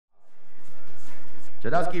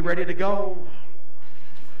Chodounsky ready to go.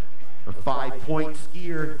 A 5-point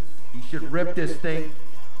skier. He should rip this thing.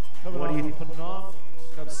 Coming off a phenomenal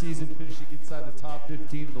Cup season, finishing inside the top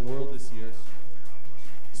 15 in the world this year.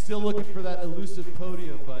 Still looking for that elusive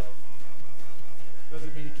podium, but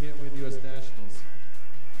doesn't mean he can't win the U.S. Nationals.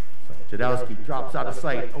 Chodounsky drops out of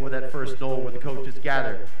sight over that first knoll where the coaches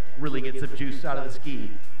gather. Really get some juice out of the ski.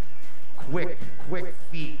 Quick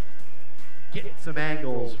feet. Getting some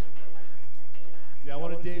angles. Yeah,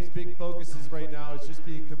 one of Dave's big focuses right now is just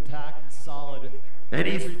being compact and solid. And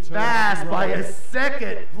he's fast by a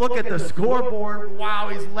second. Look at the scoreboard. Wow,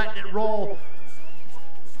 he's letting it roll.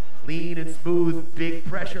 Lean and smooth, big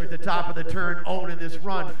pressure at the top of the turn, owning this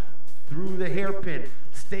run. Through the hairpin,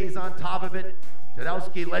 stays on top of it.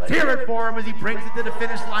 Chodounsky, let's hear it for him as he brings it to the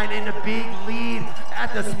finish line in a big lead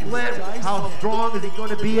at the split. How strong is he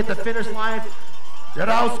going to be at the finish line?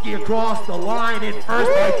 Chodounsky across the line in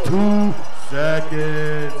first by 2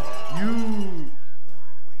 seconds.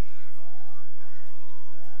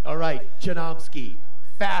 All right, Chodounsky,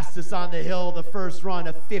 fastest on the hill, the first run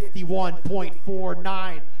of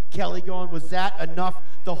 51.49. Kelly going, was that enough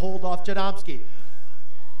to hold off Chodounsky?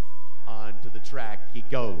 Onto the track he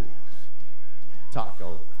goes.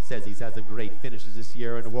 Taco says he's had some great finishes this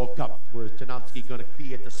year in the World Cup. Where's Chodounsky going to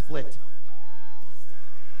be at the split?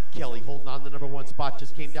 Kelly holding on the #1 spot,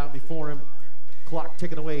 just came down before him. Clock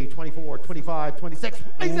ticking away, 24, 25, 26.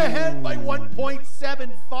 He's ahead by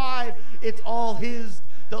 1.75. It's all his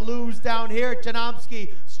to lose down here.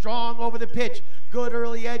 Chodounsky strong over the pitch. Good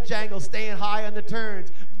early edge angle, staying high on the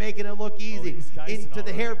turns, making it look easy. Into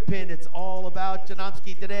the hairpin, it's all about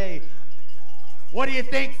Chodounsky today. What do you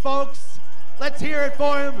think, folks? Let's hear it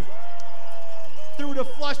for him. Through the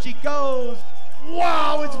flush he goes.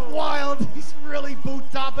 Wow, it's wild. He's really boot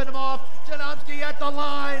topping him off. Chodounsky at the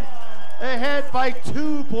line. Ahead by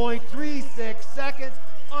 2.36 seconds.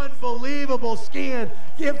 Unbelievable skiing.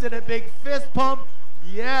 Gives it a big fist pump.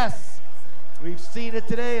 Yes, we've seen it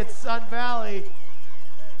today at Sun Valley.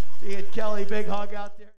 See it, Kelly, big hug out there.